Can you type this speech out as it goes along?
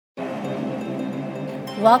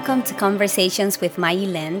Welcome to Conversations with Mai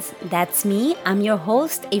Lens. That's me. I'm your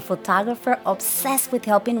host, a photographer obsessed with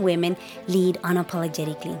helping women lead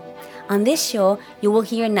unapologetically. On this show, you will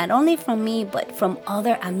hear not only from me, but from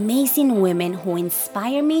other amazing women who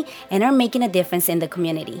inspire me and are making a difference in the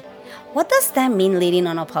community. What does that mean, leading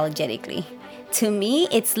unapologetically? To me,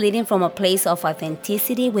 it's leading from a place of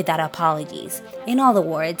authenticity without apologies. In other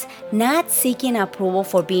words, not seeking approval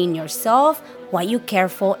for being yourself, what you care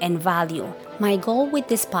for and value. My goal with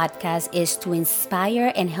this podcast is to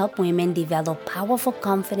inspire and help women develop powerful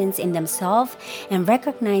confidence in themselves and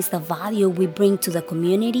recognize the value we bring to the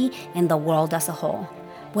community and the world as a whole.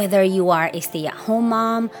 Whether you are a stay-at-home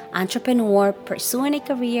mom, entrepreneur, pursuing a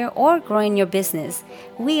career, or growing your business,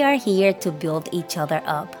 we are here to build each other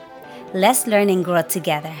up. Let's learn and grow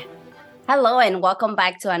together. Hello, and welcome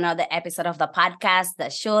back to another episode of the podcast, the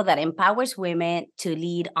show that empowers women to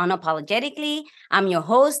lead unapologetically. I'm your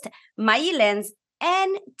host, Mai Lens,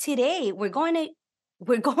 and today we're going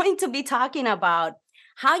to be talking about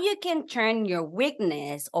how you can turn your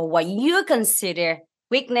weakness or what you consider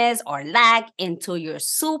weakness or lack into your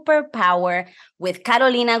superpower with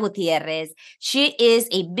Carolina Gutierrez. She is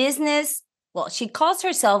she calls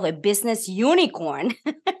herself a business unicorn.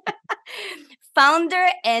 Founder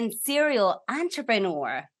and serial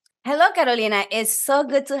entrepreneur. Hello, Carolina. It's so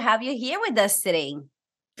good to have you here with us today.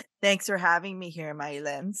 Thanks for having me here, Mai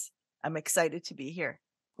Lens. I'm excited to be here.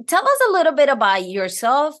 Tell us a little bit about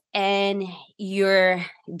yourself and your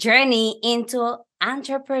journey into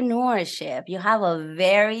entrepreneurship. You have a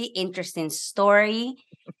very interesting story,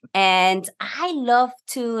 and I love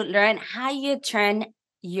to learn how you turn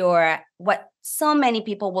what so many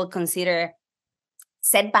people will consider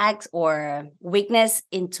setbacks or weakness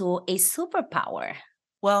into a superpower.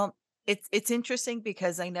 Well, it's interesting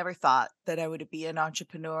because I never thought that I would be an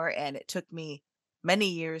entrepreneur, and it took me many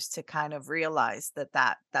years to kind of realize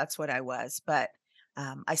that's what I was. But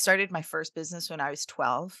I started my first business when I was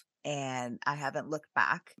 12, and I haven't looked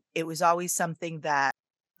back. It was always something that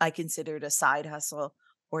I considered a side hustle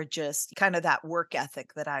or just kind of that work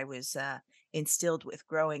ethic that I was instilled with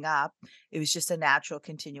growing up. It was just a natural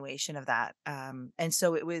continuation of that. And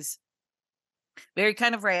so it was very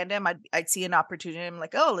kind of random. I'd see an opportunity. I'm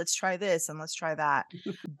like, oh, let's try this and let's try that.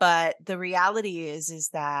 But the reality is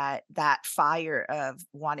that fire of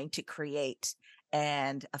wanting to create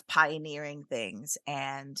and of pioneering things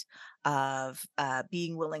and of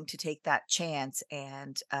being willing to take that chance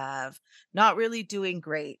and of not really doing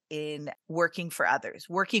great in working for others,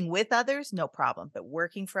 working with others, no problem, but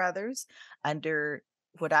working for others under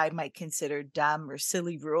what I might consider dumb or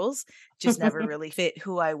silly rules just never really fit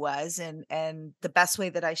who I was and the best way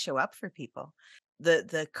that I show up for people.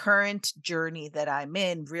 The current journey that I'm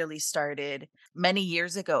in really started many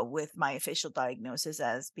years ago with my official diagnosis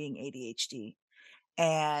as being ADHD.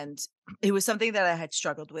 And it was something that I had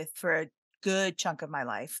struggled with for a good chunk of my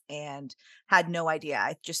life and had no idea.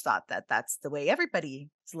 I just thought that that's the way everybody's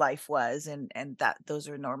life was and that those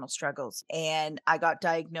are normal struggles. And I got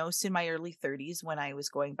diagnosed in my early 30s when I was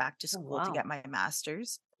going back to school to get my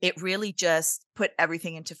master's. It really just put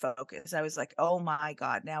everything into focus. I was like, oh my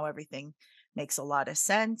God, now everything makes a lot of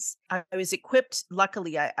sense. I was equipped.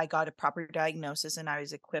 Luckily, I got a proper diagnosis and I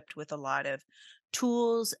was equipped with a lot of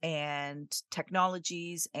tools and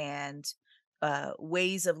technologies and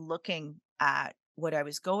ways of looking at what I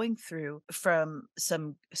was going through from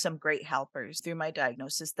some great helpers through my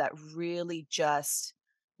diagnosis that really just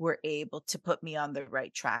were able to put me on the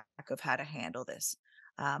right track of how to handle this.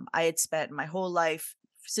 I had spent my whole life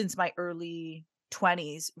since my early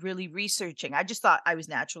 20s really researching. I just thought I was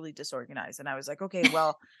naturally disorganized. And I was like, okay,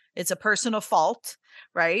 well, it's a personal fault,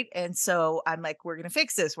 right? And so I'm like, we're going to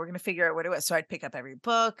fix this. We're going to figure out what it was. So I'd pick up every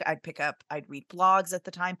book. I'd read blogs at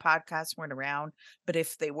the time. Podcasts weren't around. But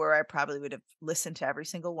if they were, I probably would have listened to every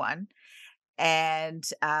single one. And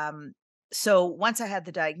so once I had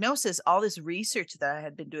the diagnosis, all this research that I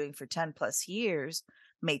had been doing for 10 plus years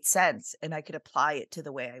made sense. And I could apply it to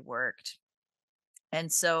the way I worked.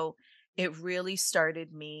 And so it really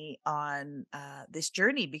started me on this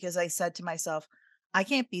journey because I said to myself, I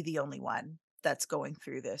can't be the only one that's going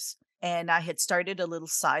through this. And I had started a little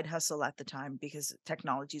side hustle at the time because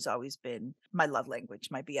technology's always been my love language,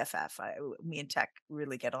 my BFF. Me and tech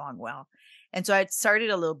really get along well. And so I had started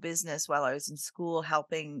a little business while I was in school,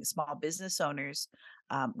 helping small business owners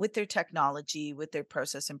with their technology, with their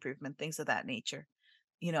process improvement, things of that nature.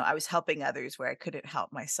 You know, I was helping others where I couldn't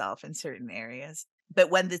help myself in certain areas. But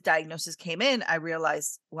when the diagnosis came in, I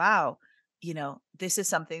realized, wow, you know, this is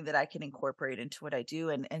something that I can incorporate into what I do.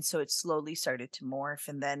 And so it slowly started to morph.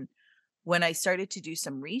 And then when I started to do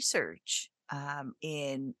some research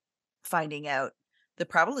in finding out the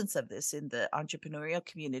prevalence of this in the entrepreneurial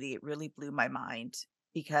community, it really blew my mind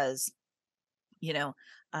because, you know,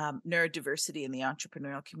 neurodiversity in the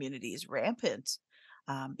entrepreneurial community is rampant,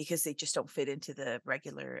 because they just don't fit into the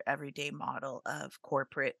regular everyday model of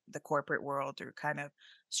the corporate world, or kind of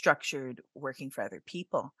structured working for other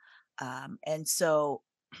people. And so,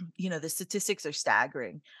 the statistics are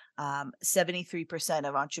staggering. 73%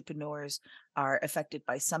 of entrepreneurs are affected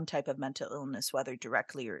by some type of mental illness, whether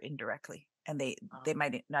directly or indirectly, and they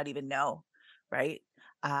might not even know, right?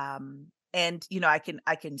 And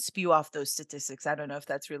I can spew off those statistics. I don't know if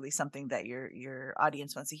that's really something that your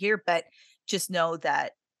audience wants to hear, but just know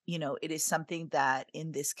that it is something that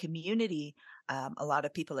in this community, a lot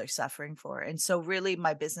of people are suffering for. And so really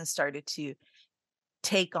my business started to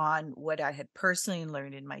take on what I had personally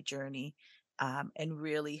learned in my journey, and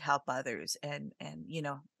really help others. And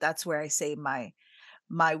that's where I say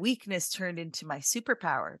my weakness turned into my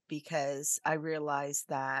superpower, because I realized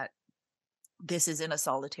that this isn't a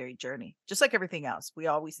solitary journey. Just like everything else, we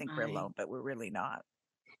always think we're Right. alone, but we're really not.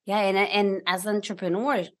 Yeah, and as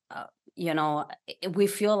entrepreneurs, we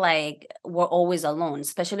feel like we're always alone,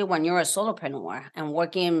 especially when you're a solopreneur and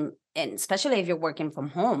working, and especially if you're working from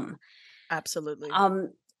home. Absolutely.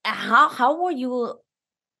 Um, how were you?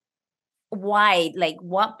 Why? Like,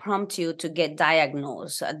 what prompted you to get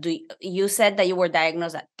diagnosed? You said that you were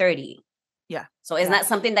diagnosed at 30? Yeah. So it's Yeah. not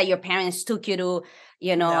something that your parents took you to,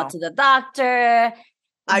 No, to the doctor.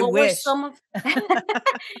 I What were wish. some of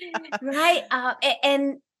right?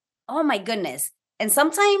 And oh my goodness. And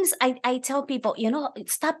sometimes I tell people,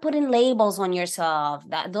 stop putting labels on yourself.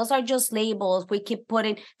 That those are just labels we keep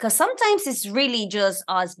putting, because sometimes it's really just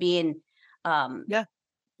us being um Yeah,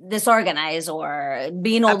 disorganized or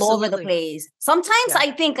being all over the absolutely. place. Sometimes Yeah.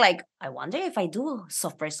 I think like, I wonder if I do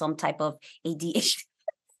suffer some type of ADHD.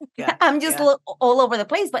 Yeah. I'm just Yeah. all over the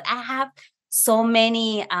place, but I have so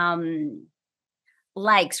many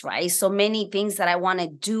likes, right? So many things that I want to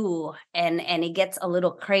do, and it gets a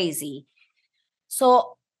little crazy.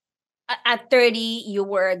 So at 30, you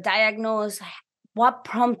were diagnosed. What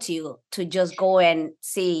prompted you to just go and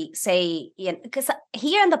say, because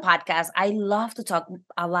here in the podcast, I love to talk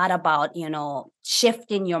a lot about,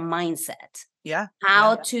 shifting your mindset, Yeah. Yeah.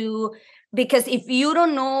 how to, because if you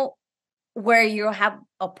don't know where you have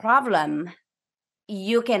a problem,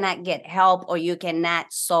 you cannot get help or you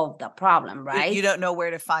cannot solve the problem, right? You don't know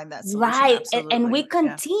where to find that solution. Right. And Absolutely. we Yeah.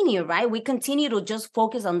 continue, right? We continue to just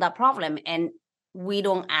focus on that problem, and we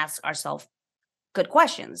don't ask ourselves good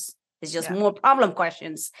questions. It's just Yeah. more problem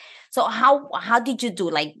questions. So how did you do?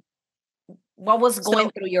 Like, what was going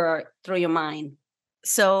So, through your mind?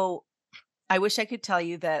 so I wish I could tell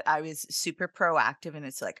you that I was super proactive and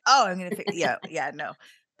it's like, oh, I'm gonna yeah, yeah, no,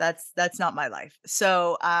 that's not my life.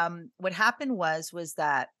 So what happened was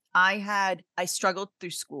that I struggled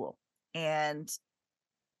through school, and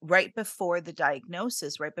right before the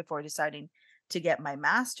diagnosis, right before deciding to get my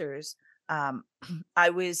master's, um, I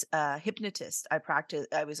was a hypnotist. I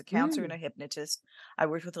was a counselor and Mm, a hypnotist. I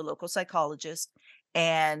worked with a local psychologist,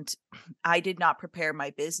 and I did not prepare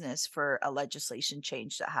my business for a legislation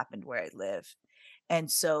change that happened where I live. And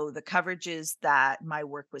so the coverages that my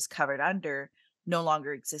work was covered under no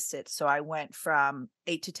longer existed. So I went from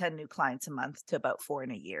 8 to 10 new clients a month to about four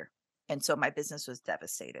in a year. And so my business was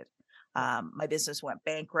devastated. My business went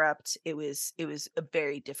bankrupt. It was a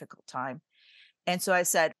very difficult time. And so I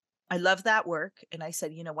said, I love that work. And I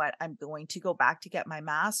said, you know what? I'm going to go back to get my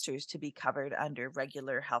master's to be covered under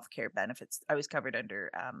regular healthcare benefits. I was covered under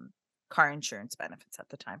car insurance benefits at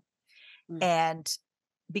the time. mm, And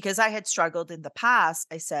because I had struggled in the past,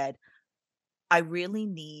 I said, I really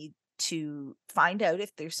need to find out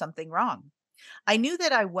if there's something wrong. I knew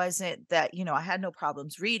that I wasn't that, I had no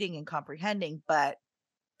problems reading and comprehending, but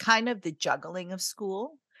kind of the juggling of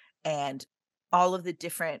school and all of the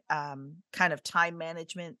different kind of time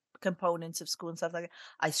management components of school and stuff like that,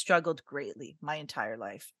 I struggled greatly my entire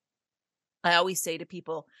life. I always say to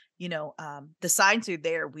people, the signs are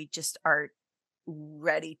there. We just aren't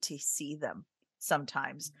ready to see them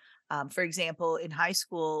sometimes. For example, in high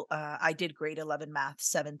school, I did grade 11 math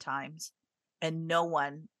 7 times, and no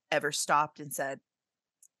one ever stopped and said,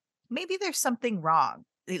 maybe there's something wrong.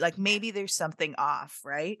 Like maybe there's something off,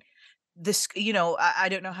 right? I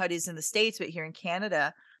don't know how it is in the States, but here in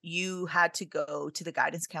Canada, you had to go to the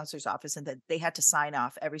guidance counselor's office and that they had to sign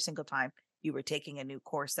off every single time you were taking a new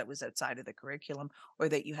course that was outside of the curriculum or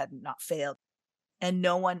that you had not failed. And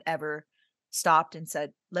no one ever stopped and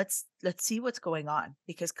said, let's see what's going on,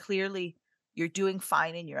 because clearly you're doing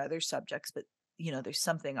fine in your other subjects, but there's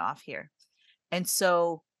something off here. And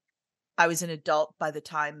so I was an adult by the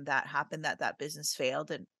time that happened, that business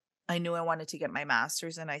failed. And I knew I wanted to get my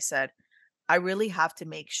master's, and I said, I really have to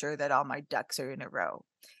make sure that all my ducks are in a row.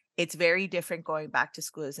 It's very different going back to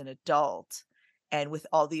school as an adult and with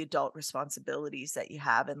all the adult responsibilities that you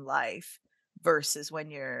have in life versus when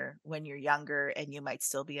you're younger and you might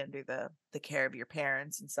still be under the care of your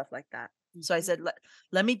parents and stuff like that. So I Mhm. said,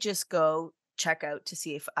 let me just go check out to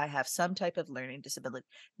see if I have some type of learning disability.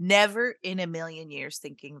 Never in a million years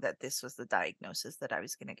thinking that this was the diagnosis that I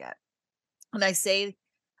was going to get. And I say,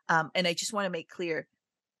 and I just want to make clear,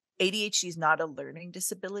 ADHD is not a learning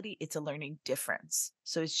disability, it's a learning difference.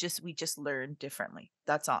 So it's just we just learn differently.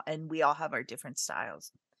 That's all. And we all have our different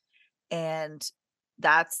styles. And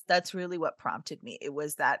that's really what prompted me. It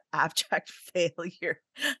was that abject failure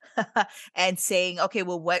and saying, okay,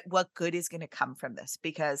 well, what good is going to come from this?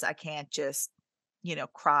 Because I can't just,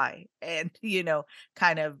 cry and,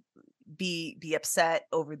 kind of be upset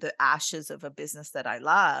over the ashes of a business that I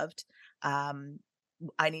loved. Um,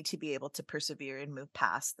 I need to be able to persevere and move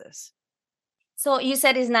past this. So you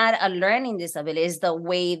said it's not a learning disability; it's the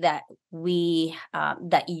way that we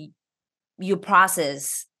that you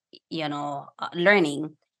process,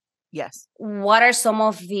 learning. Yes. What are some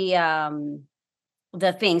of the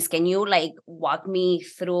things? Can you like walk me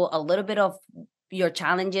through a little bit of your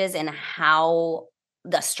challenges and how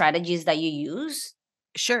the strategies that you use?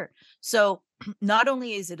 Sure. So not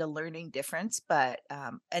only is it a learning difference, but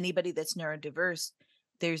anybody that's neurodiverse,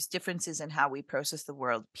 there's differences in how we process the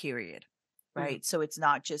world, period. Mm. Right. So it's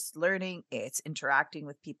not just learning, it's interacting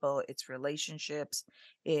with people, it's relationships,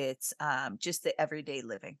 it's just the everyday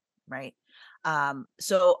living. Right.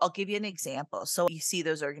 So I'll give you an example. So you see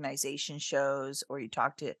those organization shows or you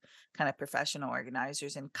talk to kind of professional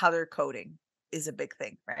organizers, and color coding is a big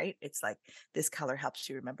thing, right? It's like this color helps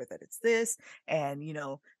you remember that it's this, and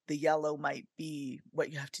the yellow might be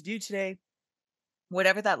what you have to do today,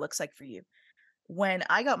 whatever that looks like for you. When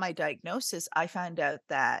I got my diagnosis, I found out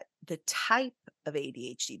that the type of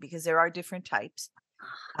ADHD, because there are different types,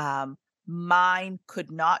 um, mine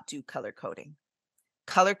could not do color coding.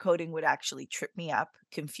 Color coding would actually trip me up,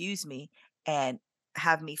 confuse me, and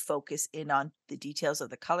have me focus in on the details of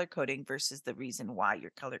the color coding versus the reason why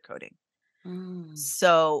you're color coding. Mm.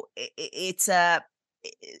 So it's a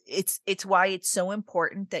it's why it's so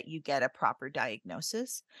important that you get a proper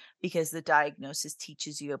diagnosis, because the diagnosis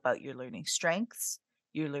teaches you about your learning strengths,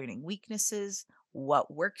 your learning weaknesses,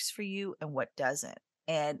 what works for you and what doesn't.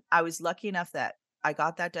 And I was lucky enough that I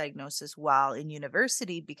got that diagnosis while in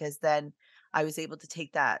university, because then I was able to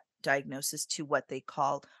take that diagnosis to what they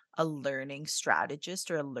call a learning strategist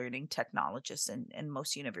or a learning technologist, and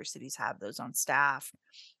most universities have those on staff.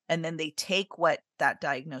 And then they take what that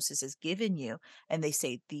diagnosis has given you and they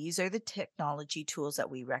say, these are the technology tools that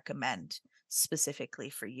we recommend specifically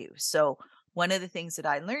for you. So, one of the things that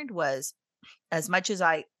I learned was, as much as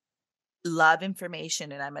I love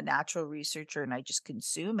information and I'm a natural researcher and I just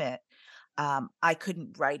consume it, I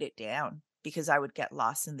couldn't write it down because I would get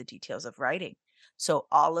lost in the details of writing. So,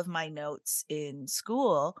 all of my notes in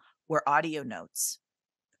school were audio notes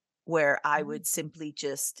where I Mm. would simply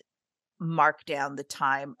just mark down the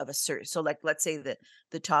time of a certain, so like let's say that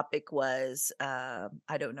the topic was I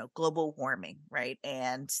don't know, global warming, right?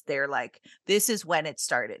 And they're like, this is when it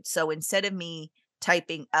started. So instead of me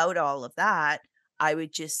typing out all of that, I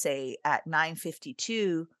would just say at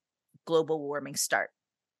 9:52 global warming start.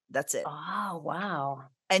 That's it. Oh, wow.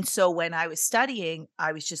 And so when I was studying,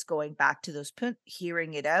 I was just going back to those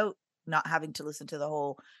hearing it out, not having to listen to the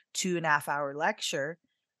whole 2.5 hour lecture.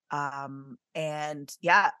 And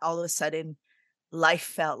yeah, all of a sudden life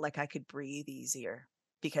felt like I could breathe easier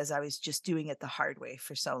because I was just doing it the hard way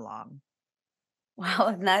for so long.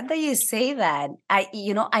 Wow, now that you say that, I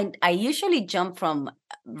usually jump from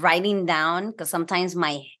writing down because sometimes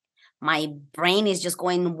my brain is just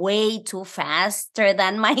going way too faster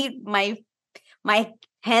than my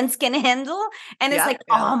hands can handle, and it's Yeah, like,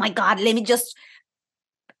 yeah. oh my god, let me just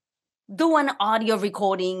do an audio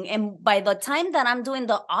recording, and by the time that I'm doing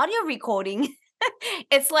the audio recording,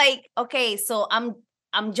 it's like, okay, so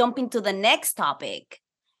I'm jumping to the next topic.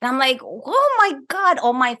 And I'm like, oh my God,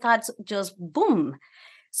 all my thoughts just boom.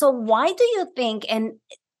 So why do you think, and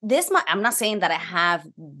I'm not saying that I have,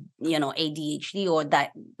 ADHD or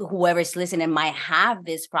that whoever's listening might have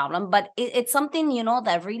this problem, but it's something,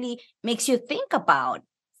 that really makes you think about.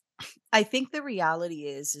 I think the reality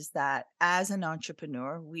is that as an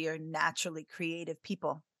entrepreneur, we are naturally creative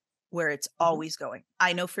people where it's Mhm. always going.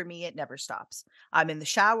 I know for me, it never stops. I'm in the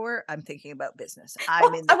shower, I'm thinking about business.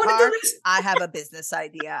 I'm Oh, in I the want to do car, this. I have a business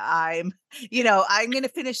idea. I'm going to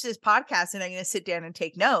finish this podcast and I'm going to sit down and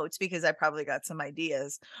take notes because I probably got some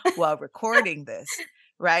ideas while recording this.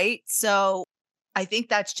 Right. So I think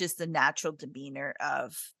that's just the natural demeanor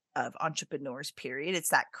of entrepreneurs, period. It's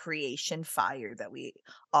that creation fire that we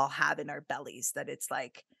all have in our bellies, that it's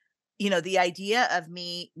like, the idea of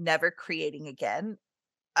me never creating again,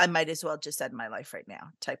 I might as well just end my life right now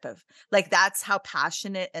type of, like, that's how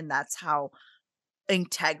passionate and that's how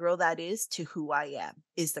integral that is to who I am,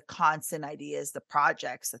 is the constant ideas, the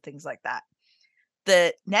projects, the things like that.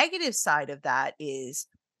 The negative side of that is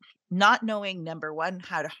not knowing, number one,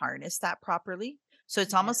 how to harness that properly. So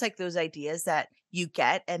it's almost like Yes. those ideas that you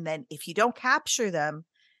get, and then if you don't capture them,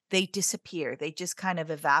 they disappear. They just kind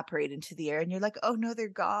of evaporate into the air, and you're like, oh no, they're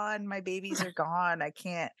gone. My babies are gone. I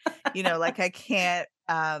can't, like I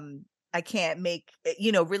can't make,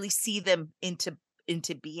 really see them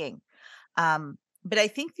into being. But I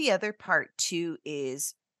think the other part too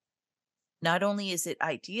is, not only is it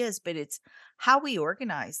ideas, but it's how we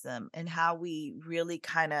organize them and how we really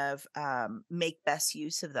kind of make best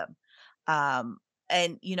use of them. Um,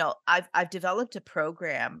 and I've developed a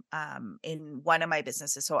program in one of my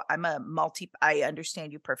businesses. So I'm a multi. I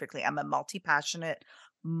understand you perfectly. I'm a multi-passionate,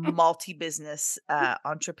 multi-business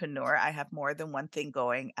entrepreneur. I have more than one thing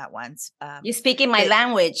going at once. You're speaking my But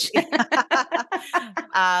language.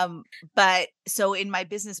 um, but so in my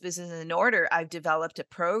business in order, I've developed a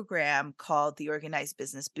program called the Organized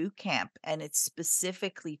Business Boot Camp, and it's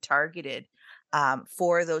specifically targeted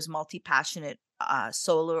for those multi-passionate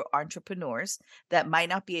solo entrepreneurs that might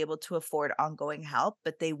not be able to afford ongoing help,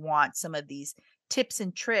 but they want some of these tips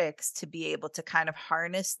and tricks to be able to kind of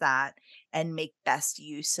harness that and make best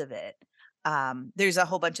use of it. There's a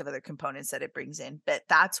whole bunch of other components that it brings in, but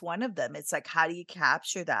that's one of them. It's like, how do you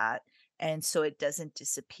capture that and so it doesn't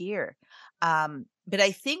disappear? But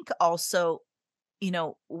I think also,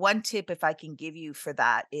 one tip, if I can give you for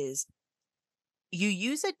that, is you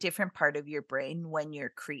use a different part of your brain when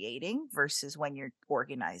you're creating versus when you're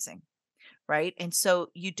organizing, right? And so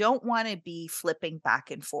you don't want to be flipping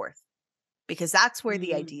back and forth, because that's where the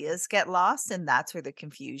Mm. ideas get lost and that's where the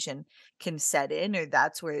confusion can set in, or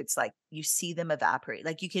that's where it's like you see them evaporate.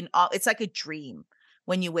 Like, it's like a dream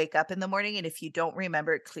when you wake up in the morning, and if you don't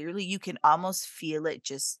remember it clearly, you can almost feel it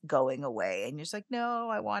just going away and you're just like, no,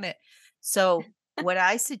 I want it. So what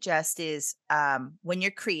I suggest is, when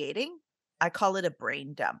you're creating, I call it a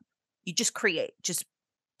brain dump. You just create, just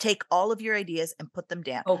take all of your ideas and put them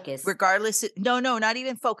down, Focus. regardless. No, not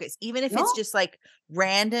even focus. Even if it's No? just like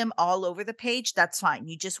random all over the page, that's fine.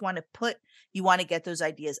 You just want to get those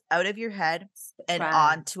ideas out of your head and Right.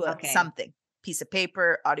 onto a Okay. something, piece of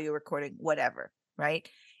paper, audio recording, whatever, right?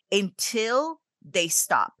 Until they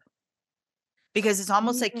stop. Because it's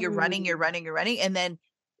almost like Mm. you're running, and then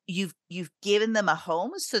you've given them a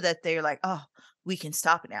home so that they're like, oh, we can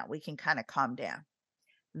stop now. We can kind of calm down.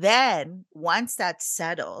 Then once that's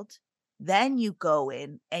settled, then you go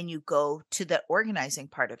in and you go to the organizing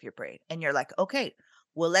part of your brain and you're like, okay,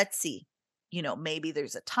 well, let's see. Maybe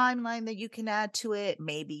there's a timeline that you can add to it.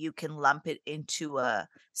 Maybe you can lump it into a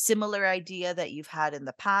similar idea that you've had in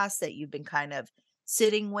the past that you've been kind of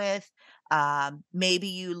sitting with. Maybe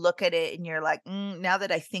you look at it and you're like, now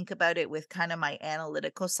that I think about it with kind of my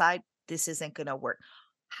analytical side, this isn't going to work.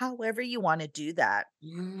 However, you want to do that,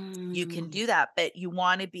 you can Mm. do that, but you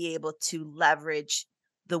want to be able to leverage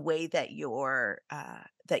the way that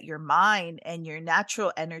your mind and your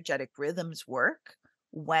natural energetic rhythms work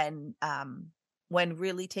when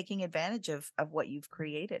really taking advantage of what you've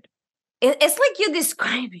created. It's like you're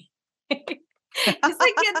describing. It's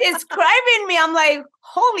like you're describing me. I'm like,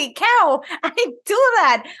 holy cow, I do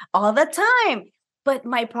that all the time. But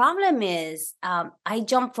my problem is, I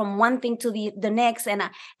jump from one thing to the next,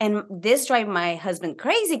 and this drives my husband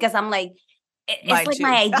crazy because I'm like, it's Mine like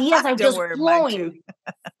my too. ideas are Don't just worry, mine too. flowing.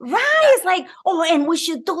 Right? Yeah, It's like, oh, and we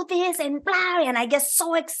should do this and blah, and I get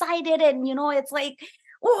so excited, and it's like,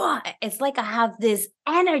 oh, it's like I have this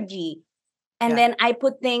energy, and yeah. then I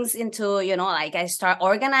put things into, like I start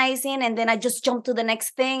organizing, and then I just jump to the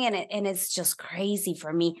next thing, and it's just crazy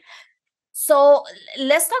for me. So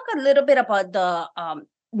let's talk a little bit about the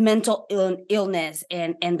mental illness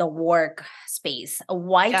and the work space.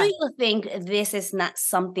 Why do Yeah. you think this is not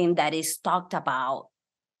something that is talked about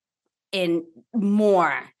in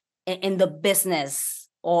more in the business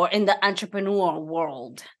or in the entrepreneur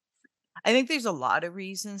world? I think there's a lot of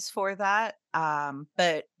reasons for that.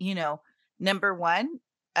 But number one,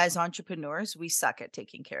 as entrepreneurs, we suck at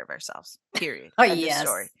taking care of ourselves. Period. Oh, End of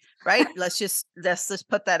story. yes. Right? Let's just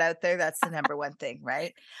put that out there. That's the number one thing,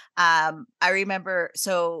 right? I remember,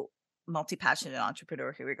 so multi-passionate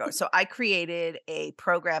entrepreneur. Here we go. So I created a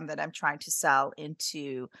program that I'm trying to sell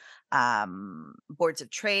into boards of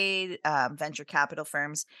trade, venture capital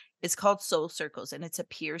firms. It's called Soul Circles, and it's a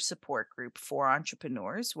peer support group for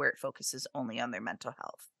entrepreneurs where it focuses only on their mental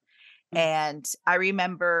health. Mm. And I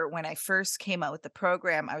remember when I first came out with the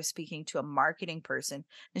program, I was speaking to a marketing person,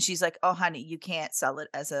 and she's like, "Oh, honey, you can't sell it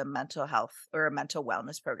as a mental health or a mental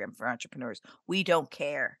wellness program for entrepreneurs. We don't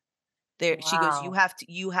care." There, she goes, Wow.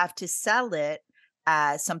 you have to sell it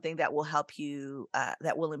as something that will help you,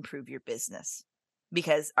 that will improve your business,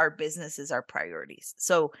 because our business is our priorities.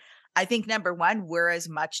 So I think number one, we're as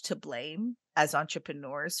much to blame as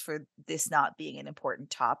entrepreneurs for this not being an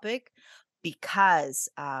important topic, because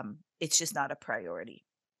it's just not a priority.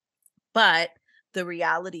 But the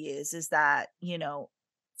reality is that,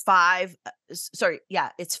 it's 5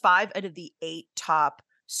 out of the 8 top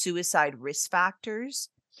suicide risk factors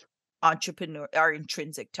entrepreneur are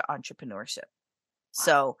intrinsic to entrepreneurship.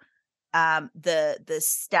 Wow. So the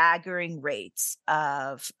staggering rates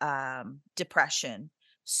of depression,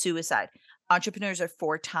 suicide, entrepreneurs are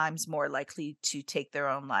 4 times more likely to take their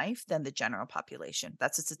own life than the general population.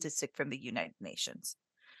 That's a statistic from the United Nations.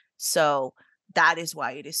 So that is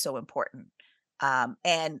why it is so important.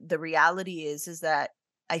 And the reality is that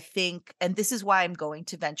I think, and this is why I'm going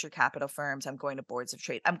to venture capital firms, I'm going to boards of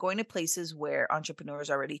trade, I'm going to places where entrepreneurs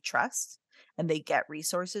already trust and they get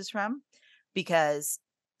resources from, because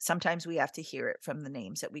sometimes we have to hear it from the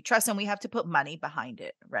names that we trust, and we have to put money behind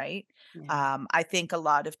it, right? Yeah. I think a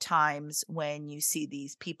lot of times when you see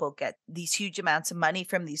these people get these huge amounts of money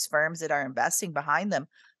from these firms that are investing behind them,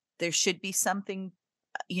 there should be something,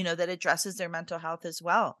 that addresses their mental health as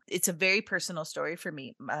well. It's a very personal story for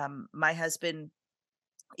me. My husband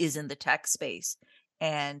is in the tech space,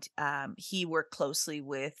 and he worked closely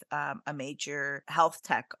with a major health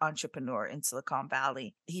tech entrepreneur in Silicon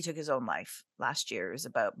Valley. He took his own life last year. It was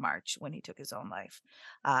about March when he took his own life.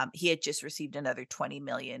 He had just received another 20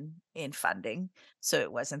 million in funding, so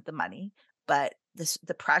it wasn't the money, but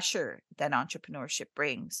the pressure that entrepreneurship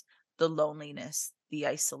brings, the loneliness, the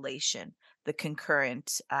isolation, the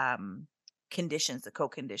concurrent conditions, the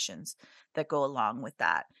co-conditions that go along with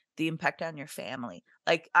that, the impact on your family.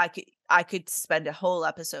 Like I could spend a whole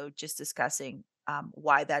episode just discussing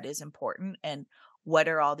why that is important and what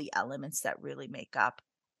are all the elements that really make up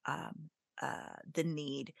the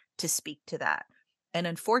need to speak to that. And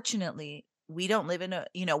unfortunately, we don't live in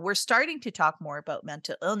we're starting to talk more about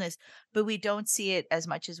mental illness, but we don't see it as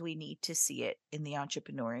much as we need to see it in the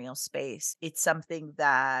entrepreneurial space. It's something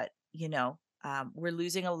that, we're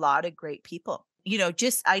losing a lot of great people.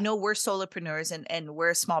 Just, I know we're solopreneurs, and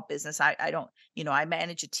we're a small business. I don't, I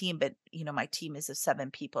manage a team, but my team is of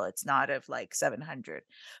 7 people. It's not of like 700.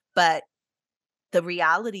 But the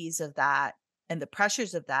realities of that and the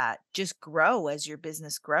pressures of that just grow as your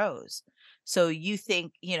business grows. So you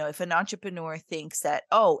think, if an entrepreneur thinks that,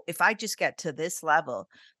 oh, if I just get to this level,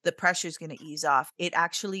 the pressure is going to ease off, it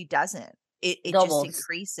actually doesn't. It just Doubles.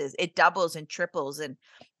 increases. It doubles and triples. And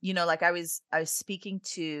like I was speaking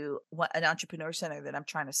to an entrepreneur center that I'm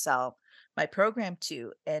trying to sell my program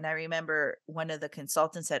to, and I remember one of the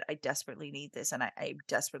consultants said, I desperately need this, and I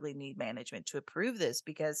desperately need management to approve this,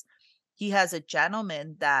 because he has a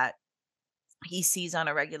gentleman that he sees on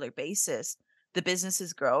a regular basis. The business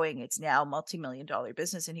is growing. It's now a multi-million-dollar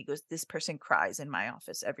business. And he goes, this person cries in my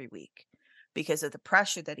office every week because of the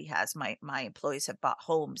pressure that he has. My employees have bought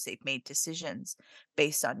homes. They've made decisions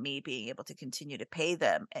based on me being able to continue to pay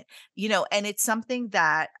them. And it's something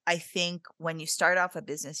that I think when you start off a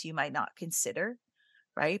business, you might not consider,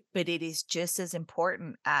 right? But it is just as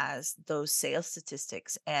important as those sales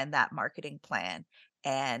statistics and that marketing plan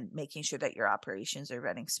and making sure that your operations are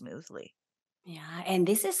running smoothly. Yeah, and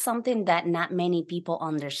this is something that not many people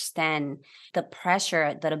understand, the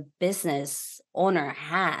pressure that a business owner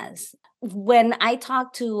has. When I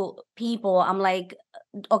talk to people, I'm like,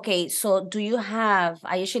 okay, so do you have,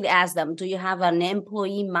 I usually ask them, do you have an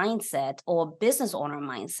employee mindset or business owner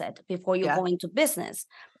mindset before you Yeah, go into business?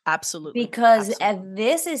 absolutely. Because Absolutely.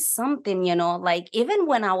 this is something, like even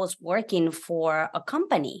when I was working for a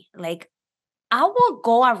company, like I will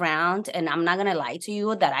go around, and I'm not gonna lie to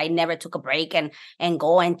you that I never took a break and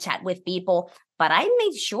go and chat with people, but I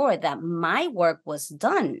made sure that my work was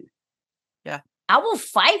done. Yeah. I will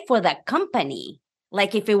fight for that company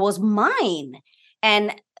like if it was mine.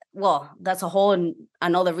 And well, that's a whole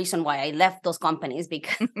another reason why I left those companies,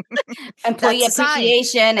 because employee That's a sign.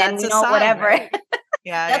 appreciation and That's a sign, whatever. right?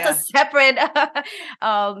 Yeah, That's a yeah. separate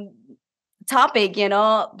um topic,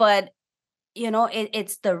 but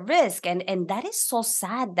it's the risk, and that is so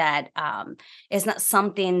sad that it's not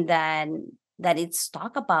something that that it's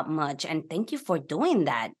talked about much. And thank you for doing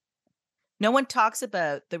that. No one talks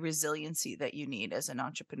about the resiliency that you need as an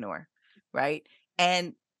entrepreneur, right?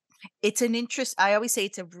 And I always say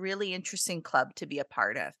it's a really interesting club to be a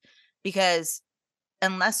part of, because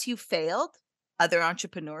unless you failed, other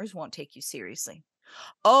entrepreneurs won't take you seriously.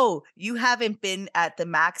 Oh, you haven't been at the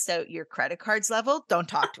maxed out your credit cards level? Don't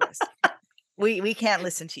talk to us. We can't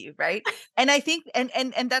listen to you, right? And I think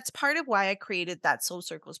and that's part of why I created that Soul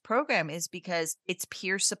Circles program, is because it's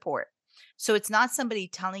peer support. So it's not somebody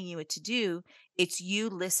telling you what to do, it's you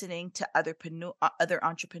listening to other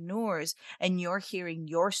entrepreneurs, and you're hearing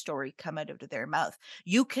your story come out of their mouth.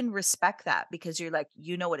 You can respect that because you're like,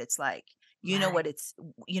 you know what it's like. You know what Right. it's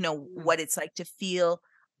you know Mm. what it's like to feel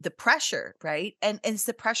the pressure, right? And it's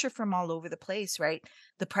the pressure from all over the place, right?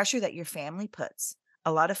 The pressure that your family puts.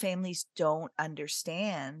 A lot of families don't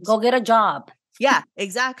understand. Go get a job. Yeah,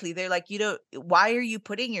 exactly. They're like, why are you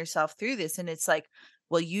putting yourself through this? And it's like,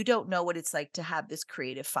 well, you don't know what it's like to have this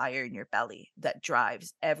creative fire in your belly that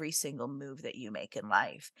drives every single move that you make in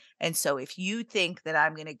life. And so if you think that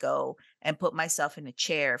I'm going to go and put myself in a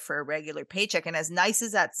chair for a regular paycheck, and as nice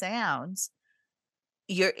as that sounds,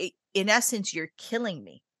 in essence, you're killing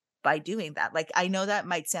me by doing that. Like, I know that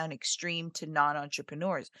might sound extreme to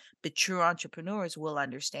non-entrepreneurs, but true entrepreneurs will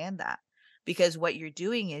understand that, because what you're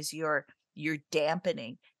doing is you're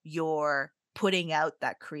dampening, you're putting out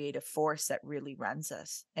that creative force that really runs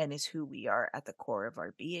us and is who we are at the core of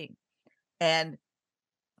our being. And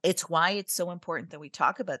it's why it's so important that we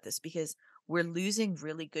talk about this, because we're losing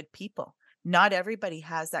really good people. Not everybody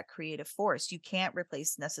has that creative force. You can't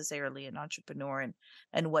replace necessarily an entrepreneur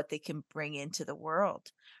and what they can bring into the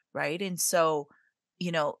world, right? And so,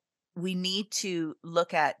 you know, we need to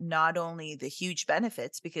look at not only the huge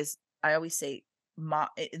benefits, because I always say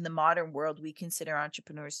in the modern world, we consider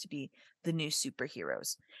entrepreneurs to be the new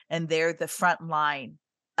superheroes, and they're the front line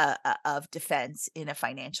of defense in a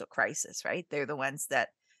financial crisis, right? They're the ones that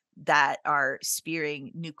are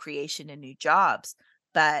spearing new creation and new jobs,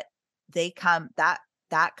 but that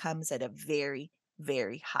comes at a very,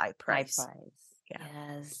 very high High price. price. Yeah.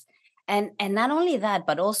 Yes. And not only that,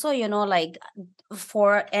 but also, like,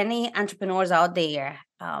 for any entrepreneurs out there,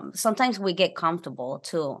 sometimes we get comfortable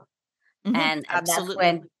too. Mhm. And that's Absolutely.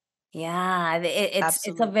 when, yeah, it's a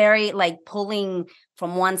Absolutely. very, like, pulling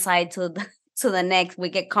from one side to the to the next. We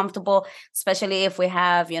get comfortable, especially if we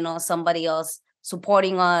have, somebody else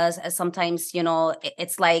supporting us. Sometimes,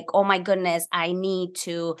 it's like, oh my goodness, I need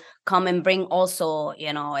to come and bring also,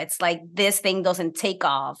 it's like this thing doesn't take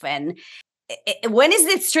off. And when is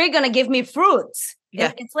this tree gonna give me fruits?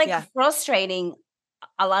 Yeah. It's like Yeah. frustrating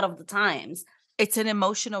a lot of the times. It's an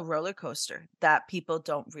emotional roller coaster that people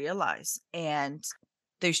don't realize. And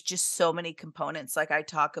there's just so many components. Like I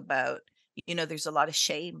talk about, there's a lot of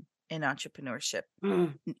shame in entrepreneurship.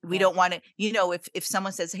 Mm, We yes. don't want to, if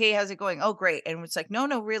someone says, "Hey, how's it going?" "Oh, great." And it's like,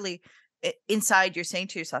 no, really. Inside you're saying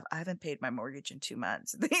to yourself, "I haven't paid my mortgage in 2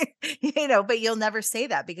 months." But you'll never say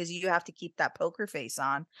that because you have to keep that poker face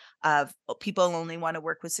on of, people only want to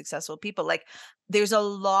work with successful people. Like, there's a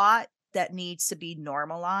lot that needs to be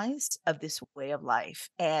normalized of this way of life,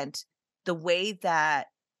 and the way that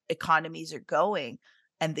economies are going,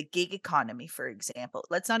 and the gig economy, for example.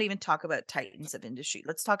 Let's not even talk about titans of industry.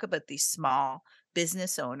 Let's talk about these small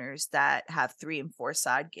business owners that have 3 and 4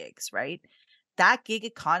 side gigs, right? That gig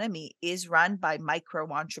economy is run by micro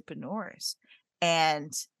entrepreneurs.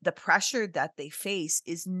 And the pressure that they face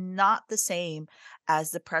is not the same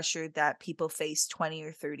as the pressure that people faced 20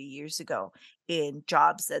 or 30 years ago in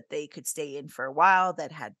jobs that they could stay in for a while,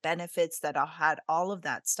 that had benefits, that all had all of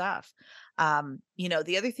that stuff.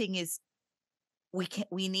 The other thing is,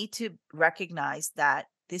 we need to recognize that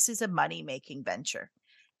this is a money making venture,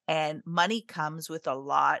 and money comes with a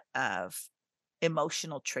lot of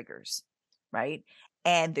emotional triggers, right?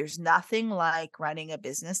 And there's nothing like running a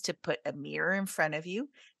business to put a mirror in front of you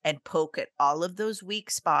and poke at all of those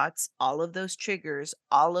weak spots, all of those triggers,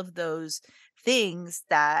 all of those things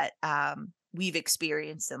that we've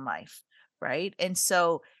experienced in life, right? And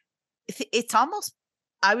so it's almost,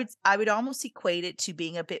 I would almost equate it to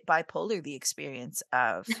being a bit bipolar, the experience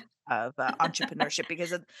of entrepreneurship,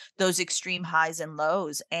 because of those extreme highs and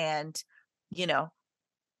lows. And you know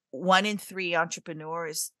 1 in 3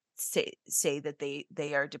 entrepreneurs say that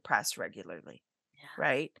they are depressed regularly, Yeah.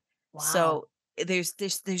 right? Wow. So there's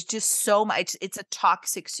just so much. It's a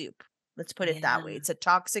toxic soup. Let's put it that way. Yeah. It's a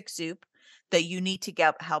toxic soup that you need to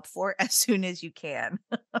get help for as soon as you can.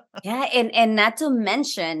 Yeah, and not to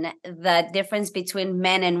mention the difference between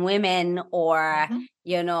men and women, or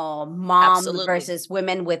Mhm. moms Absolutely. versus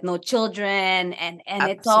women with no children, and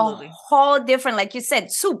it's a Absolutely. whole different, like you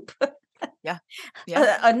said, soup. Yeah.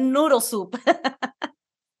 Yeah. A noodle soup.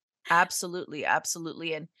 Absolutely,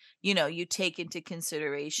 absolutely. And you take into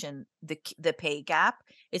consideration the pay gap.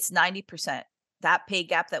 It's 90%. That pay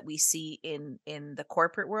gap that we see in the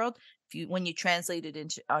corporate world, if you when you translate it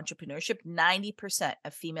into entrepreneurship, 90%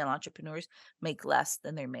 of female entrepreneurs make less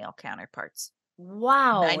than their male counterparts.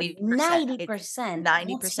 Wow, 90%. It's 90%. That's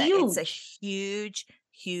 90%. It's a huge. huge,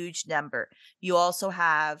 huge number. You also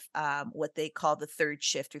have what they call the third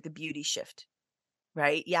shift or the beauty shift,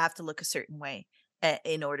 right? You have to look a certain way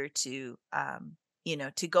in order to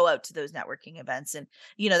go out to those networking events. And,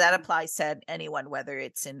 that applies to anyone, whether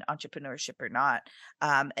it's in entrepreneurship or not.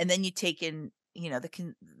 And then you take in,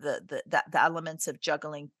 the elements of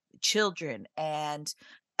juggling children and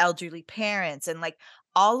elderly parents and like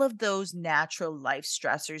all of those natural life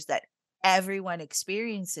stressors that everyone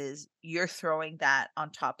experiences. You're throwing that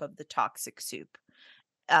on top of the toxic soup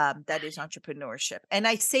that is entrepreneurship. And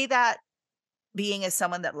I say that being as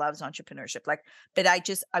someone that loves entrepreneurship, like, but I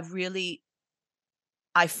really,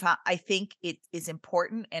 I think it is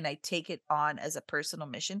important, and I take it on as a personal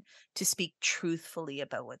mission to speak truthfully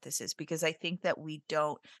about what this is, because I think that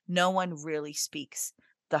no one really speaks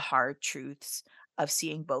the hard truths of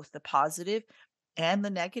seeing both the positive and the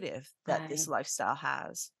negative that this Right. lifestyle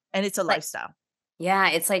has. And it's a Like, lifestyle. yeah,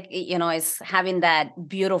 it's like, it's having that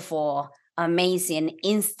beautiful, amazing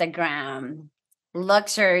Instagram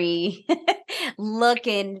luxury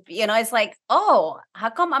looking, it's like, oh, how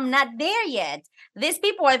come I'm not there yet? These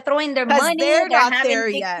people are throwing their Because money, they're they're not having there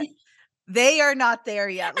big. yet. They are not there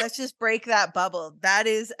yet. Let's just break that bubble. That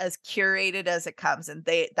is as curated as it comes, and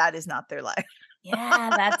that is not their life.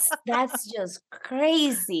 Yeah, that's just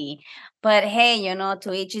crazy. But hey,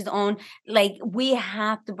 to each his own. Like, we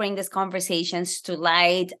have to bring these conversations to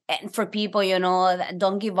light, and for people, that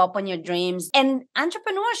don't give up on your dreams. And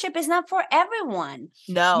entrepreneurship is not for everyone.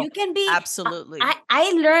 No, You can be. absolutely.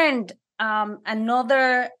 I learned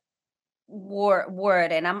another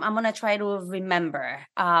word, and I'm gonna try to remember.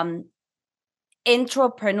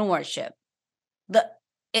 Entrepreneurship. The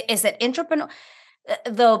is it entrepreneur?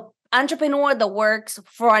 The entrepreneur that works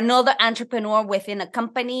for another entrepreneur within a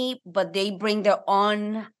company, but they bring their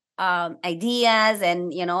own ideas,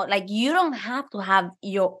 and like, you don't have to have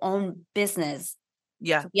your own business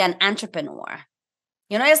Yeah. to be an entrepreneur.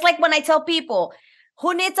 It's like when I tell people,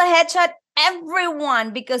 who needs a headshot?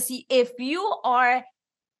 Everyone, because if you are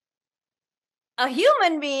a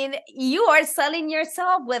human being, you are selling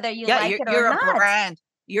yourself, whether you Yeah, like you're it or you're a not. brand.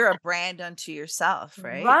 You're a brand unto yourself,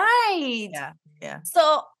 right? Right. Yeah. Yeah.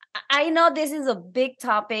 So I know this is a big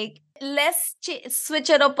topic. Let's switch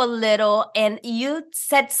it up a little. And you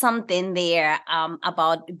said something there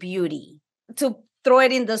about beauty, to throw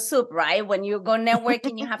it in the soup, right? When you go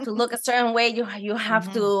networking, you have to look a certain way. You have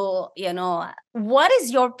Mhm. to, what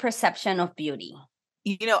is your perception of beauty?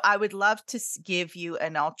 I would love to give you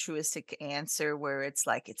an altruistic answer where it's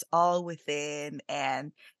like it's all within.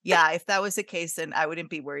 And yeah, if that was the case, then I wouldn't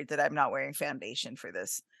be worried that I'm not wearing foundation for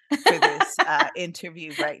this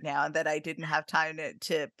interview right now, and that I didn't have time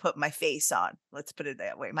to put my face on. Let's put it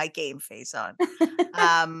that way, my game face on.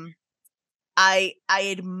 Um, I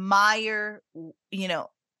admire,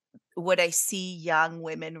 what I see young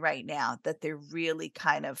women right now, that they're really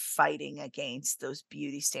kind of fighting against those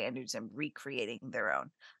beauty standards and recreating their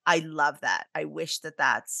own. I love that. I wish that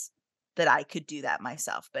I could do that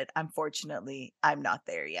myself, but unfortunately, I'm not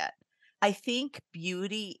there yet. I think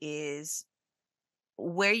beauty is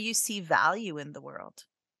where you see value in the world,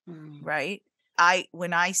 Mm, right?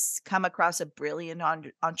 When I come across a brilliant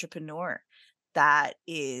entrepreneur that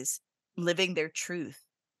is living their truth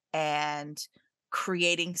and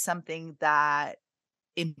creating something that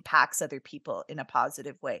impacts other people in a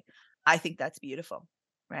positive way, I think that's beautiful,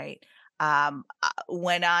 right?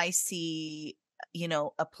 When I see,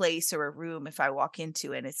 a place or a room, if I walk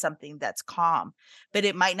into it, and it's something that's calm, but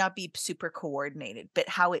it might not be super coordinated, but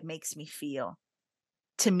how it makes me feel,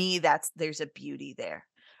 to me, there's a beauty there,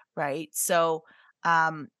 right? So,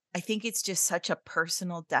 I think it's just such a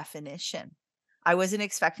personal definition. I wasn't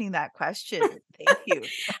expecting that question. Thank you.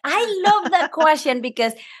 I love that question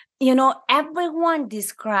because, everyone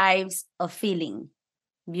describes a feeling.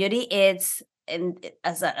 Beauty is, and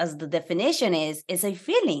as the definition is a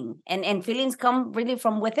feeling, and feelings come really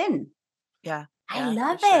from within. Yeah, I yeah, for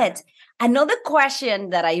love sure. it. Another question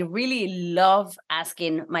that I really love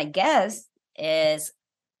asking my guests is,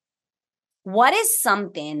 what is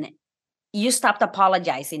something you stopped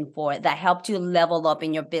apologizing for that helped you level up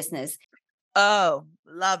in your business? Oh,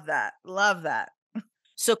 love that. Love that.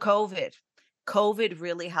 So COVID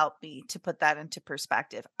really helped me to put that into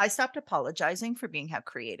perspective. I stopped apologizing for being how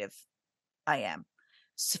creative I am.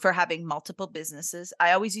 for having multiple businesses.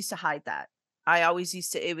 I always used to hide that.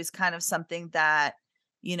 It was kind of something that,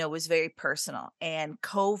 was very personal. And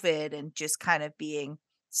COVID and just kind of being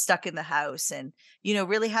stuck in the house and,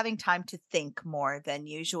 really having time to think more than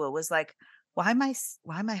usual was like, why am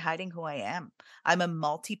I hiding who I am? I'm a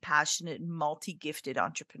multi-passionate, multi-gifted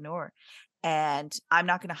entrepreneur, and I'm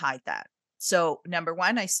not going to hide that. So number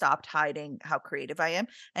one, I stopped hiding how creative I am.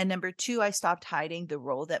 And number two, I stopped hiding the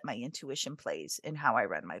role that my intuition plays in how I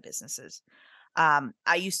run my businesses.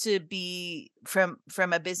 I used to be from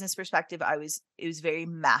a business perspective, it was very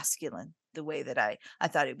masculine the way that I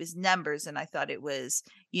thought it was numbers, and I thought it was,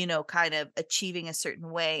 kind of achieving a certain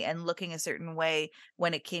way and looking a certain way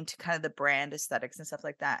when it came to kind of the brand aesthetics and stuff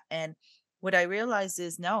like that. And what I realized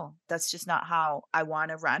is, no, that's just not how I want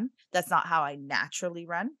to run. That's not how I naturally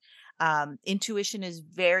run. Intuition is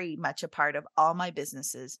very much a part of all my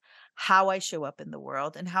businesses, how I show up in the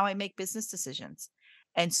world and how I make business decisions.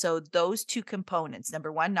 And so those two components,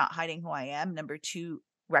 number one, not hiding who I am. Number two,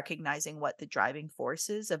 recognizing what the driving force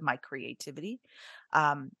is of my creativity.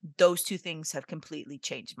 Those two things have completely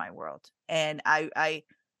changed my world. And I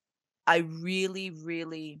really,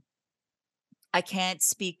 really, I can't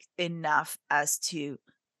speak enough as to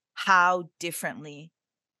how differently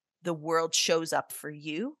the world shows up for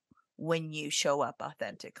you when you show up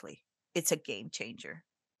authentically. It's a game changer.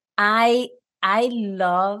 I I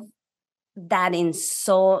love that in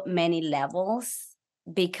so many levels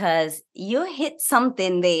because you hit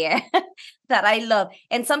something there that I love,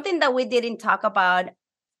 and something that we didn't talk about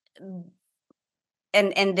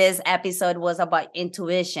in this episode was about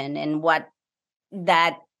intuition and what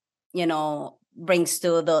that brings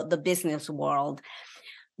to the business world.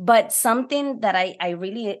 But something that I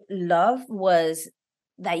really love was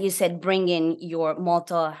that you said bring in your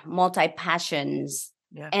multi passions,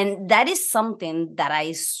 Yeah. and that is something that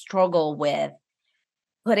I struggle with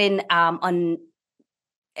putting on.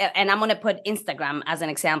 And I'm going to put Instagram as an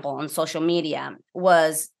example on social media.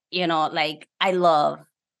 Was, like, I love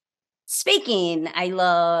speaking, I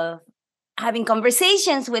love having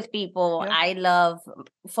conversations with people, Yeah. I love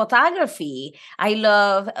photography, I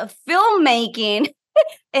love filmmaking.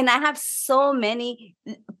 And I have so many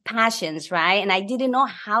passions, right? And I didn't know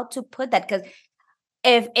how to put that, because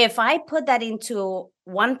if I put that into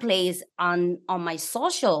one place on my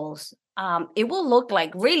socials, it will look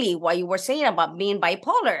like really what you were saying about being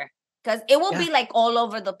bipolar, because it will Yeah. be like all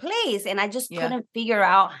over the place, and I just Yeah. couldn't figure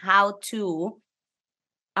out how to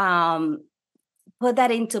um put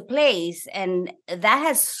that into place, and that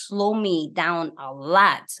has slowed me down a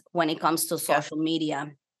lot when it comes to Yeah. social media.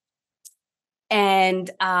 And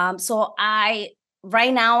so I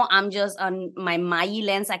right now I'm just on my Mayi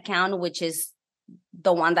Lens account, which is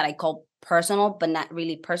the one that I call personal, but not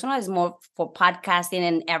really personal. It's more for podcasting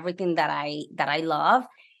and everything that I love.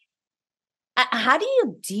 How do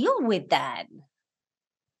you deal with that?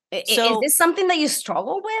 Is So this something that you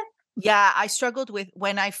struggle with? yeah, I struggled with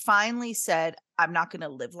when I finally said, I'm not going to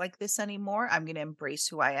live like this anymore. I'm going to embrace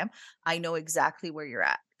who I am. I know exactly where you're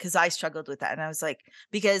at because I struggled with that. And I was like,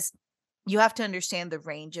 because you have to understand the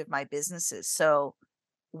range of my businesses. So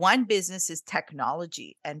one business is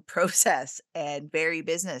technology and process and very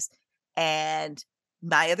business. And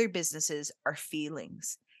my other businesses are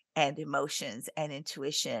feelings and emotions and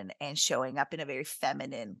intuition and showing up in a very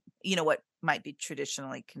feminine, what might be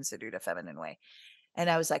traditionally considered a feminine way. And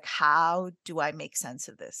I was like, how do I make sense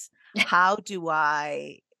of this? How do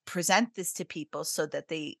I present this to people so that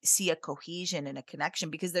they see a cohesion and a connection?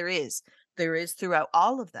 Because there is throughout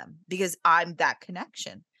all of them, because I'm that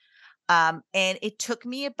connection. And it took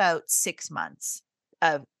me about 6 months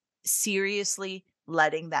of seriously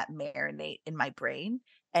letting that marinate in my brain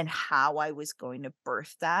and how I was going to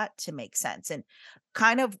birth that to make sense. And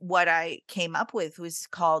kind of what I came up with was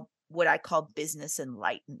called what I call business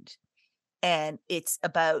enlightened. And it's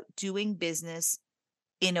about doing business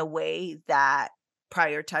in a way that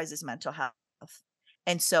prioritizes mental health.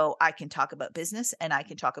 And so I can talk about business and I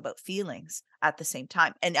can talk about feelings at the same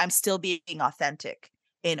time. And I'm still being authentic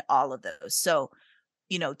in all of those. So,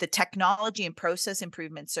 the technology and process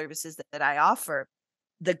improvement services that I offer,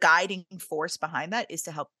 the guiding force behind that is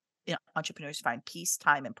to help entrepreneurs find peace,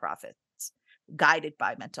 time, and profits guided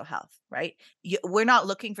by mental health, right? We're not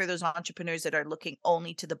looking for those entrepreneurs that are looking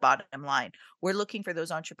only to the bottom line. We're looking for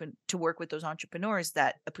those to work with those entrepreneurs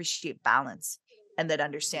that appreciate balance and that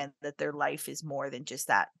understand that their life is more than just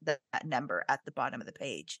that number at the bottom of the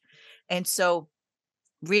page. And so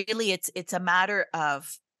really it's a matter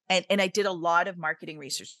of and I did a lot of marketing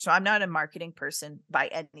research. So I'm not a marketing person by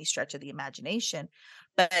any stretch of the imagination,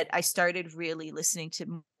 but I started really listening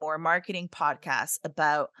to more marketing podcasts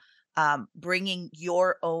about bringing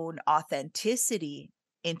your own authenticity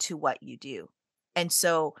into what you do. And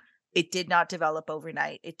so it did not develop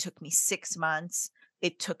overnight. It took me 6 months.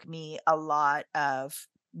 It took me a lot of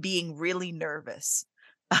being really nervous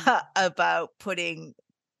about putting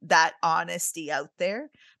that honesty out there,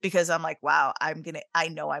 because I'm like, wow, I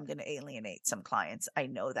know I'm going to alienate some clients. I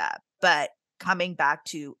know that. But coming back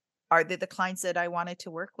to, are they the clients that I wanted to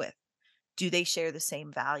work with? Do they share the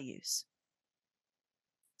same values?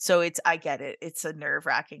 So I get it. It's a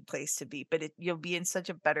nerve-wracking place to be, but you'll be in such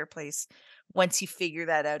a better place once you figure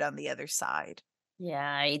that out on the other side.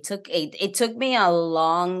 Yeah, it took me a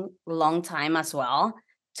long time as well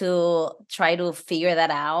to try to figure that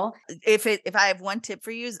out. If I have one tip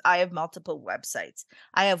for you, is I have multiple websites.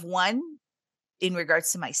 I have one in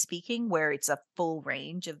regards to my speaking where it's a full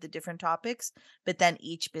range of the different topics, but then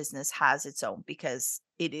each business has its own, because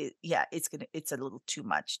it's a little too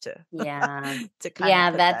much to Yeah. to kind of Yeah,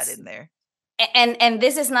 put that that's in there. and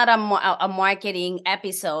this is not a marketing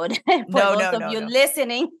episode for No, those no, of no, you no.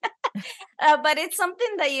 listening. But it's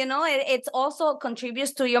something that it's also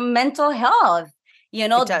contributes to your mental health. It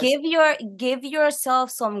does. Give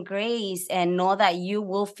yourself some grace and know that you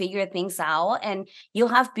will figure things out, and you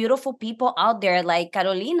have beautiful people out there like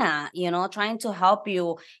Carolina, trying to help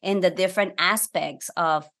you in the different aspects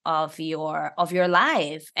of your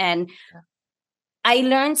life. And Yeah. I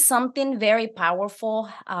learned something very powerful,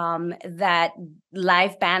 that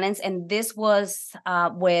life balance, and this was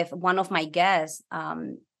with one of my guests,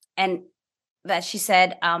 and that she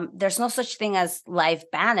said, there's no such thing as life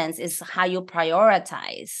balance, is how you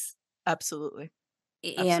prioritize. Absolutely.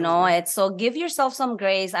 Absolutely. It's so give yourself some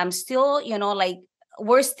grace. I'm still, like,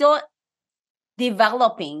 we're still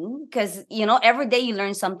developing, because every day you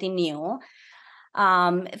learn something new.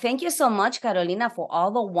 Thank you so much, Carolina, for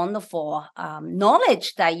all the wonderful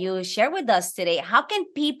knowledge that you share with us today. How can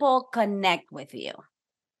people connect with you?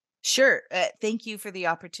 Sure. Thank you for the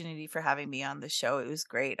opportunity for having me on the show. It was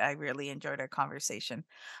great. I really enjoyed our conversation.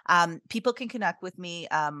 People can connect with me.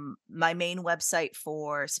 My main website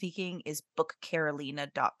for speaking is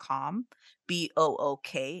bookcarolina.com,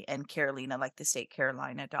 BOOK, and Carolina, like the state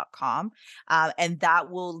Carolina.com. And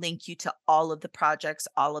that will link you to all of the projects,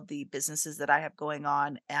 all of the businesses that I have going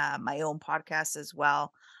on, my own podcast as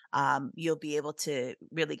well. You'll be able to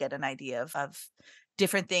really get an idea of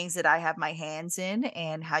different things that I have my hands in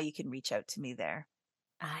and how you can reach out to me there.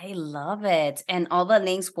 I love it. And all the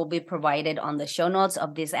links will be provided on the show notes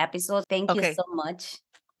of this episode. Thank you Okay. so much.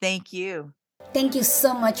 Thank you. Thank you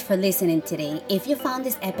so much for listening today. If you found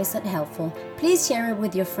this episode helpful, please share it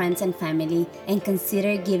with your friends and family, and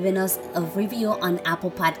consider giving us a review on Apple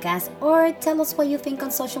Podcasts, or tell us what you think on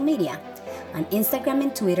social media. On Instagram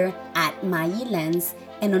and Twitter @MayiLens,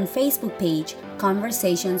 and on Facebook page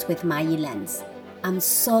Conversations with Mayi Lens. I'm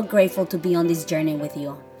so grateful to be on this journey with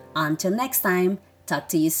you. Until next time, talk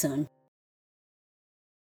to you soon.